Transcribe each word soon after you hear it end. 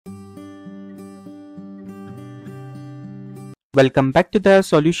Welcome back to the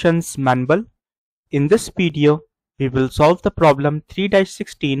solutions manual. In this video, we will solve the problem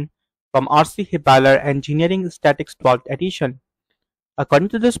 3-16 from RC Hibbeler Engineering Statics 12th edition. According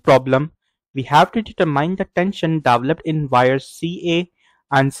to this problem, we have to determine the tension developed in wires CA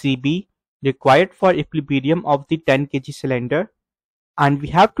and CB required for equilibrium of the 10 kg cylinder, and we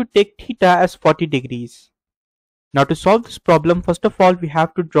have to take theta as 40 degrees. Now to solve this problem, first of all, we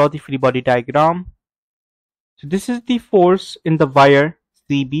have to draw the free body diagram. So this is the force in the wire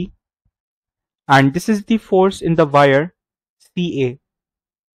CB and this is the force in the wire CA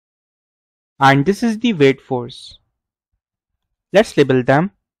and this is the weight force. Let's label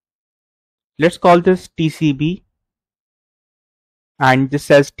them. Let's call this TCB and this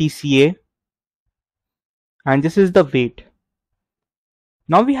says TCA and this is the weight.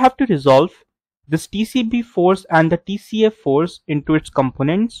 Now we have to resolve this TCB force and the TCA force into its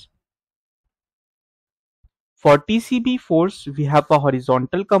components. For TCB force, we have a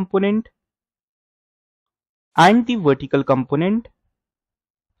horizontal component and the vertical component.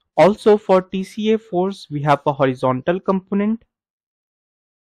 Also for TCA force, we have a horizontal component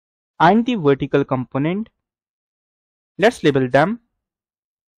and the vertical component. Let's label them.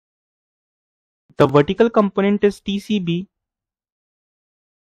 The vertical component is TCB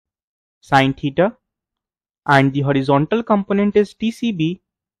sin theta and the horizontal component is TCB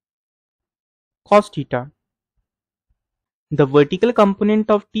cos theta. The vertical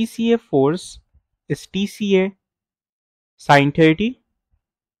component of TCA force is TCA sin 30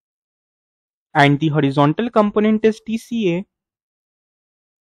 and the horizontal component is TCA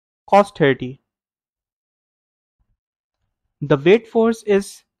cos 30. The weight force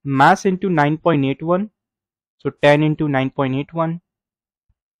is mass into 9.81, so 10 into 9.81.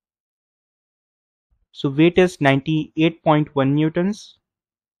 So weight is 98.1 newtons.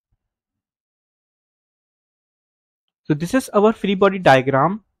 So this is our free body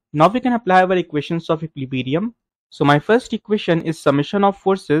diagram. Now we can apply our equations of equilibrium. So my first equation is summation of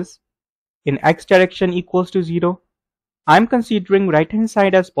forces in x direction equals to 0. I am considering right hand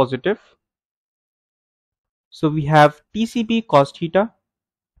side as positive. So we have TCB cos theta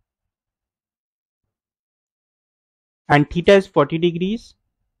and theta is 40 degrees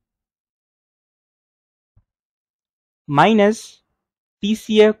minus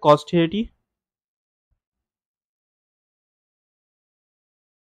TCA cos 30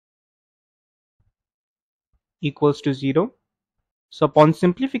 equals to 0. So upon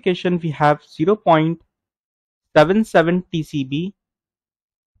simplification, we have 0.77 TCB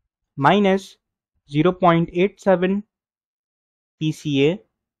minus 0.87 TCA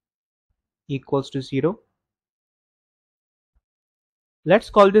equals to 0. Let's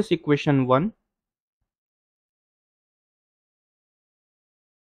call this equation 1.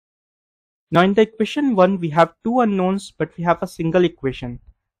 Now in the equation 1, we have two unknowns, but we have a single equation.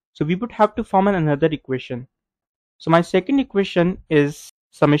 So we would have to form another equation. So my second equation is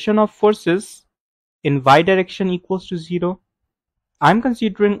summation of forces in y direction equals to 0. I'm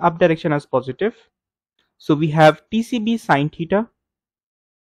considering up direction as positive. So we have TCB sin theta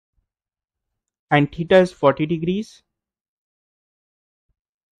and theta is 40 degrees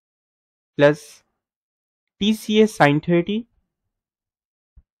plus TCA sin 30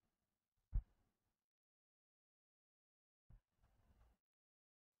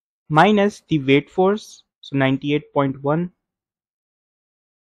 minus the weight force, so 98.1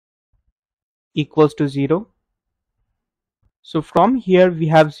 equals to 0. So from here we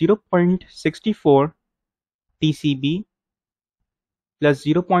have 0.64 TCB plus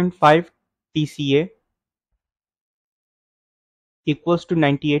 0.5 TCA equals to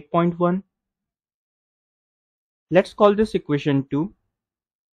 98.1. Let's call this equation 2.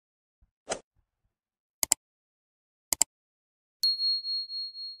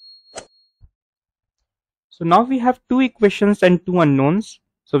 So now we have two equations and two unknowns,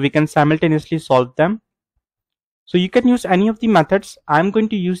 so we can simultaneously solve them. So you can use any of the methods. I'm going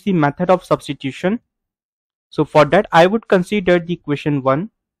to use the method of substitution. So for that, I would consider the equation 1.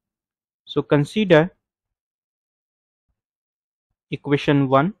 So consider equation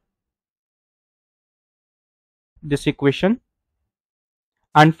 1, this equation.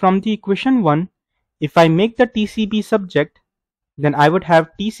 And from the equation 1, if I make the TCB subject, then I would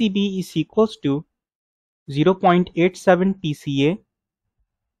have TCB is equals to 0.87 TCA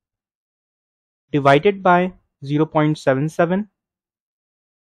divided by 0.77.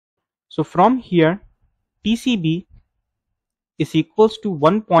 So from here, TCB is equals to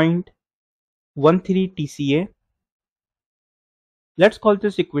 1.13 TCA. Let's call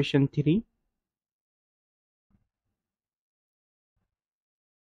this equation 3.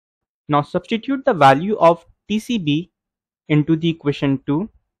 Now substitute the value of TCB into the equation 2.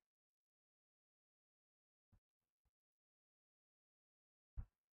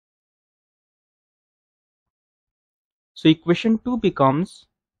 So equation 2 becomes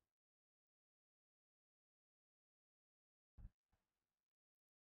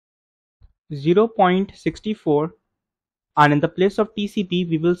 0.64, and in the place of TCB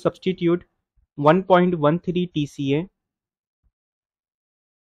we will substitute 1.13 TCA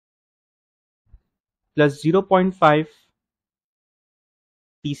plus 0.5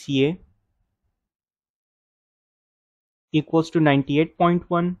 TCA equals to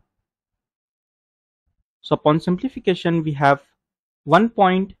 98.1. So upon simplification we have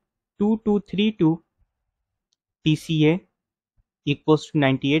 1.2232 TCA equals to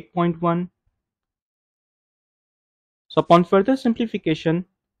 98.1. So upon further simplification,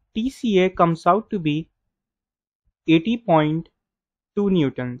 TCA comes out to be 80.2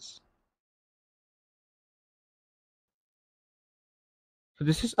 newtons. So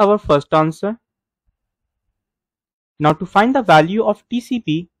this is our first answer. Now to find the value of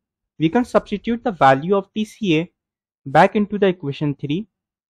TCB, we can substitute the value of TCA back into the equation 3.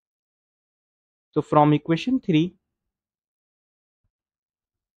 So from equation 3,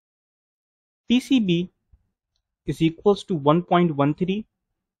 TCB is equals to 1.13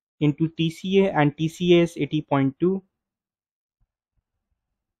 into TCA, and TCA is 80.2.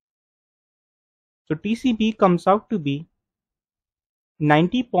 So TCB comes out to be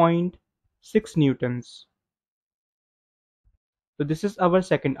 90.6 newtons. So this is our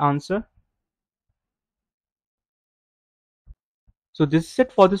second answer. So this is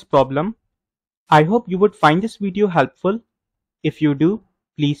it for this problem. I hope you would find this video helpful. If you do,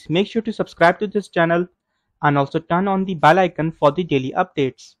 please make sure to subscribe to this channel and also turn on the bell icon for the daily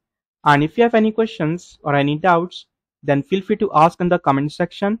updates. And if you have any questions or any doubts, then feel free to ask in the comment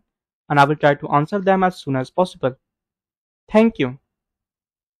section and I will try to answer them as soon as possible. Thank you.